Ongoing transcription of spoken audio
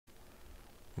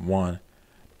One,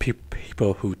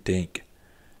 people who think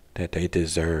that they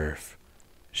deserve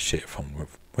shit from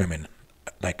women,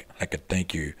 like a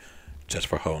thank you just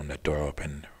for holding the door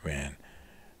open when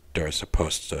they're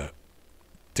supposed to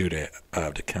do that out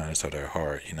of the kindness of their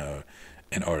heart, in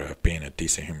order of being a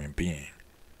decent human being.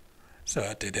 So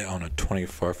I did that on the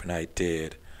 24th, and I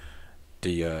did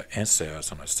the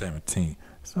incels on the 17th.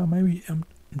 So maybe I'm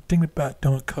thinking about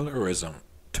doing colorism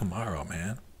tomorrow,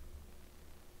 man.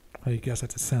 How you guys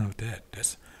like the sound of that?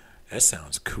 That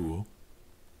sounds cool.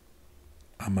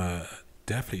 I'm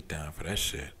definitely down for that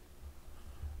shit.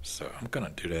 So I'm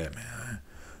gonna do that, man.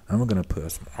 I'm gonna put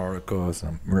up some articles,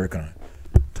 and we're gonna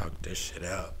talk this shit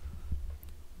out.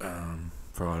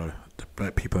 For all the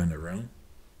black people in the room,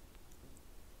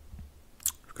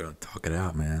 we're gonna talk it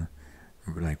out, man.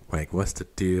 We're like, what's the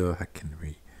deal? How can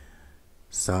we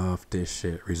resolve this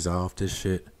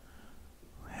shit?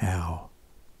 How?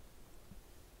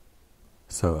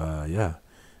 So, yeah,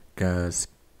 guys,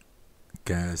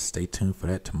 stay tuned for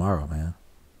that tomorrow, man.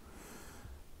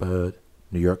 But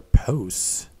New York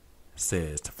Post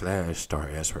says the Flash star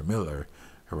Ezra Miller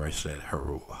arrested at her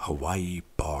Hawaii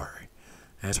bar.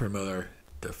 Ezra Miller,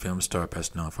 the film star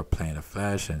best known for playing the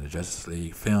Flash in the Justice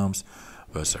League films,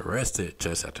 was arrested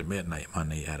just after midnight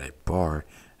Monday at a bar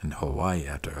in Hawaii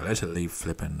after allegedly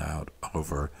flipping out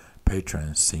over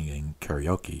patrons singing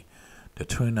karaoke. The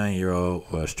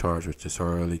 29-year-old was charged with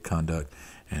disorderly conduct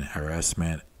and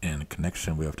harassment in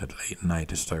connection with the late-night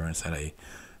disturbance at a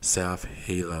South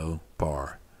Hilo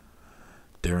bar.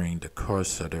 During the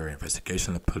course of their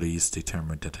investigation, the police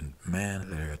determined that the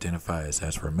man, later identified as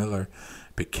Ezra Miller,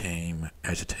 became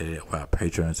agitated while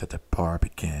patrons at the bar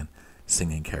began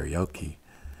singing karaoke.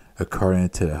 According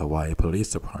to the Hawaii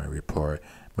Police Department report,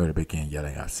 Miller began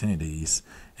yelling obscenities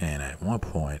and at one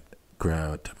point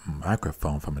grabbed the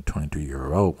microphone from a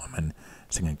 23-year-old woman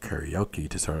singing karaoke,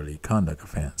 disorderly conduct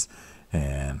offense,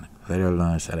 and later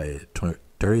lunged at a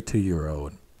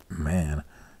 32-year-old man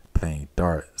playing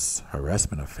darts,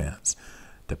 harassment offense.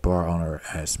 The bar owner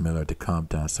asked Miller to calm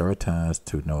down several times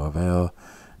to no avail.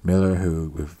 Miller,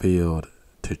 who revealed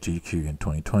to GQ in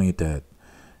 2020 that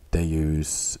they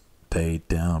use they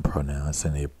down pronouns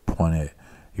and a pointed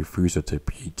refusal to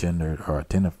be gendered or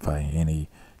identified in any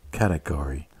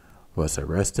category, was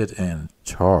arrested and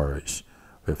charged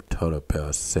with total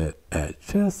bail set at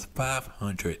just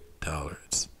 $500.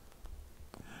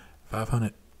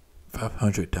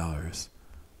 $500.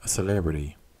 A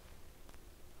celebrity.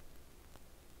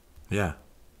 Yeah,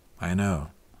 I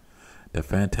know. The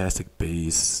Fantastic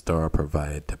Beasts star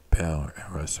provided the bail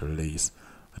and was released,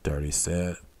 authorities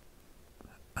said.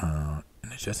 And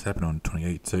it just happened on the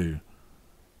 28th too.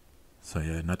 So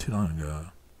yeah, not too long ago.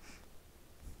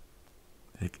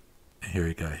 Here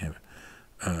he got him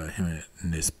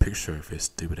in this picture of his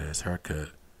stupid ass haircut.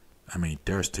 I mean,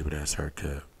 their stupid ass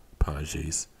haircut.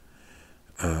 Apologies.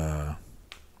 In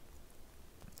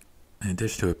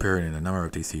addition to appearing in a number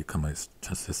of DC Comics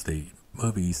Justice League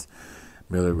movies,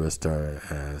 Miller will star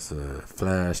as a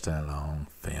Flash standalone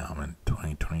film in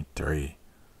 2023.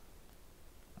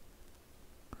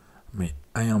 I mean,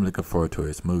 I am looking forward to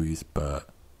his movies, but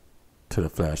to the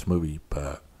Flash movie,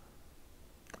 but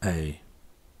hey,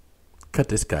 cut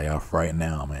this guy off right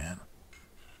now, man.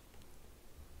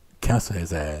 Cancel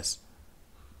his ass.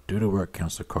 Do the work,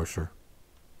 cancel culture.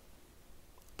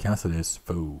 Cancel this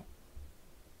fool.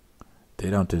 They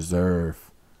don't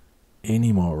deserve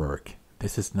any more work.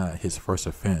 This is not his first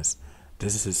offense.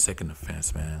 This is his second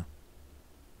offense, man.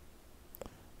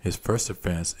 His first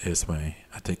offense is when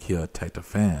I think he attacked a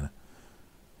fan.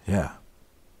 Yeah.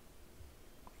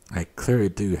 I clearly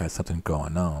do have something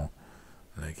going on.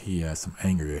 Like he has some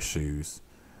anger issues.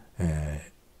 And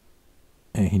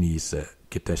he needs to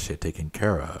get that shit taken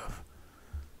care of.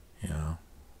 You know?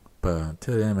 But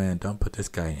until then, man, don't put this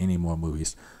guy in any more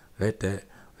movies. Let that,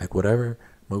 like whatever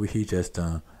movie he just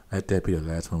done, let that be the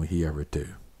last movie he ever do.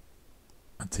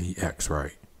 Until he acts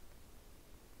right.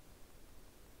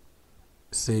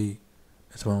 See,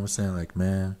 that's what I'm saying. Like,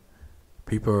 man,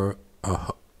 people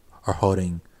are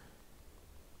holding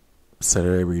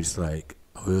celebrities like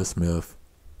Will Smith,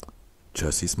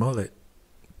 Jussie Smollett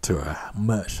to a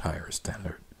much higher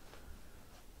standard.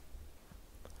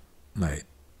 Like,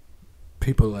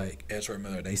 people like Ezra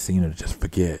Miller, they seem to just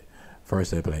forget.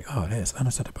 First, they'd be like, oh, that's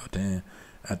unacceptable. Then,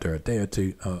 after a day or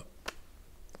two,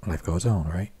 life goes on,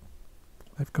 right?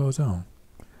 Life goes on.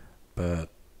 But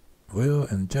Will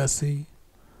and Jussie,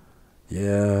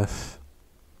 yeah,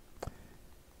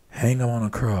 hang them on a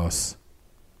cross.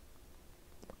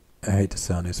 I hate to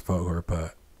sound this vulgar,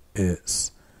 but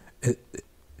it's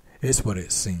what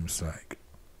it seems like.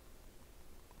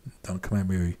 Don't come at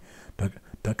me.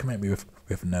 Don't come at me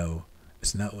with no.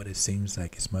 It's not what it seems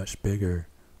like. It's much bigger.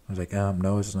 I was like,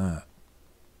 no, it's not.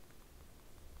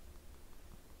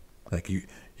 Like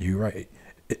you're right.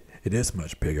 It is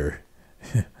much bigger.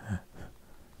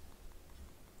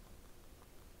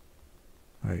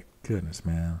 Like goodness,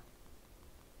 man.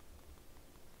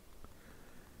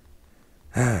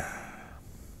 I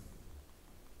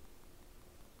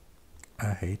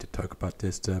hate to talk about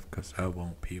this stuff because I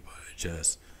want people to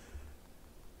just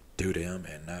do them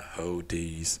and not hold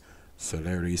these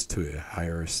celebrities to a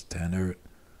higher standard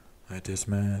like this,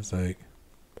 man. It's like,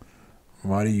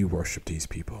 why do you worship these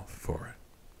people for it?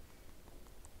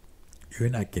 You're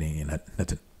not getting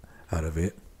nothing out of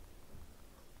it.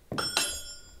 I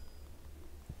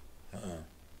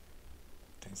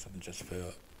think something just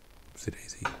fell. Was it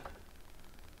easy?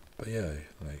 But yeah,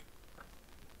 like,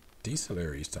 these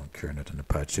celebrities don't care nothing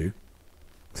about you.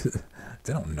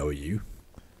 They don't know you.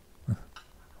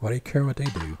 Why do you care what they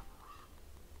do?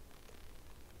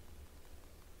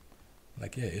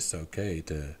 Like, yeah, it's okay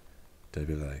to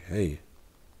be like, hey,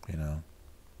 you know,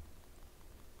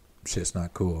 shit's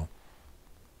not cool.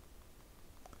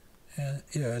 And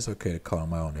yeah, it's okay to call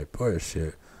them out on their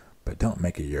bullshit, but don't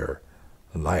make it your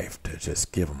life to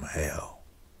just give them hell.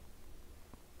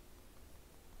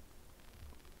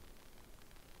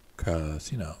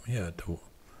 Cause yeah,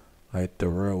 the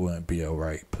world wouldn't be a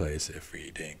right place if we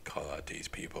didn't call out these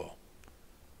people.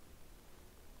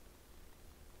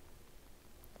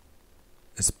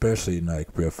 Especially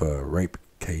like with rape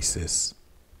cases,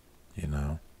 you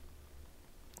know.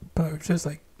 But just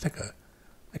like a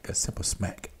simple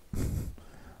smack,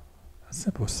 a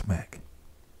simple smack.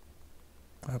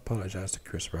 I apologize to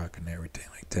Chris Rock and everything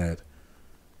like that,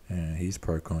 and he's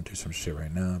probably going through some shit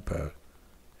right now. But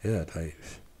yeah, like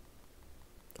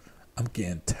I'm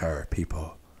getting tired of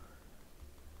people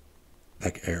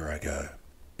like Erica.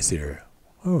 It's either,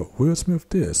 oh, Will Smith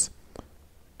this,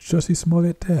 Jussie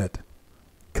Smollett that,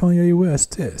 Kanye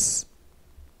West this.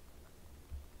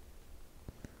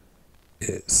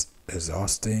 It's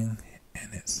exhausting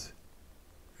and it's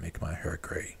making my hair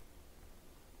gray.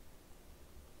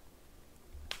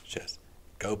 Just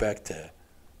go back to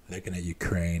looking at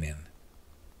Ukraine and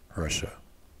Russia.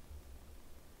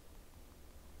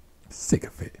 Sick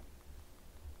of it.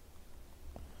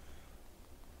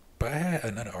 But I had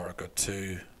another article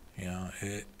too.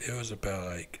 It was about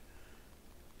like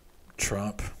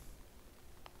Trump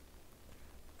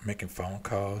making phone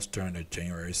calls during the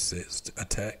January 6th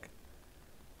attack.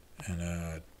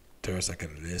 And there was like a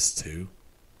list too.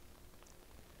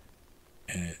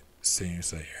 And it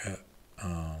seems like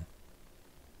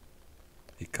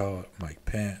he called Mike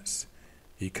Pence.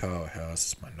 He called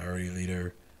House Minority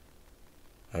Leader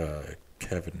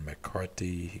Kevin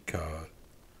McCarthy. He called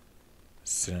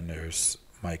Senators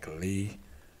Mike Lee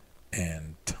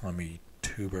and Tommy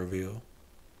Tuberville.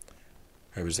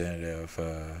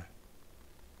 Representative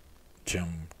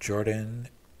Jim Jordan,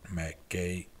 Matt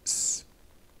Gaetz.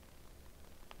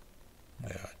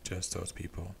 Yeah, just those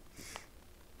people.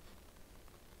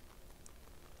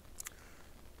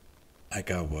 I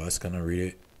was gonna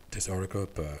read this article,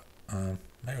 but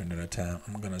maybe another time.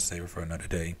 I'm gonna save it for another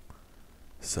day.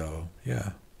 So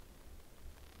yeah,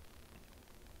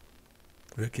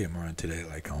 we'll get more into that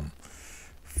like on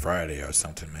Friday or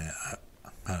something, man.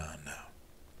 I don't know.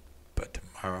 But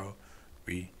tomorrow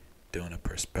we doing a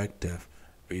perspective.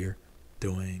 We're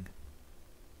doing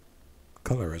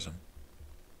colorism.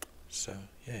 So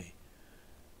yay.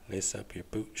 Lace up your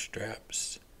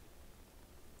bootstraps.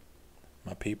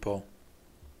 My people.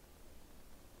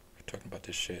 We're talking about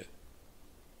this shit.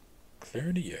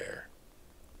 Clear the air.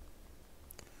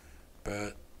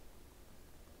 But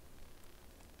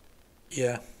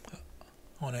yeah,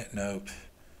 on that note,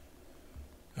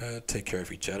 take care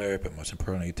of each other, but most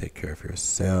importantly, take care of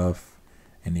yourself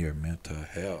and your mental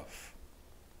health.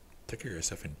 Take care of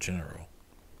yourself in general.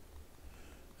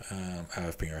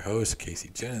 I've been your host, Casey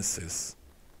Genesis,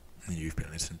 and you've been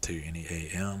listening to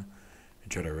NEAM.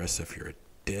 Enjoy the rest of your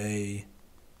day.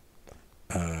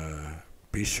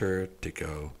 Be sure to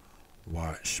go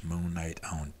watch Moon Knight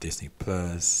on Disney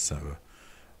Plus, a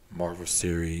Marvel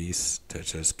series that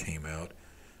just came out.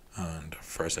 The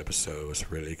first episode was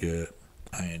really good.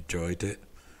 I enjoyed it.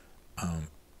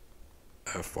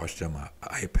 I've watched it on my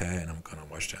iPad, and I'm gonna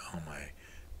watch it on my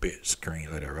big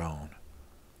screen later on.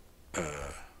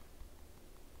 But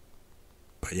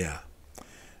yeah,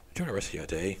 enjoy the rest of your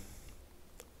day.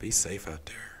 Be safe out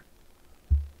there.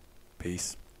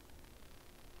 Peace.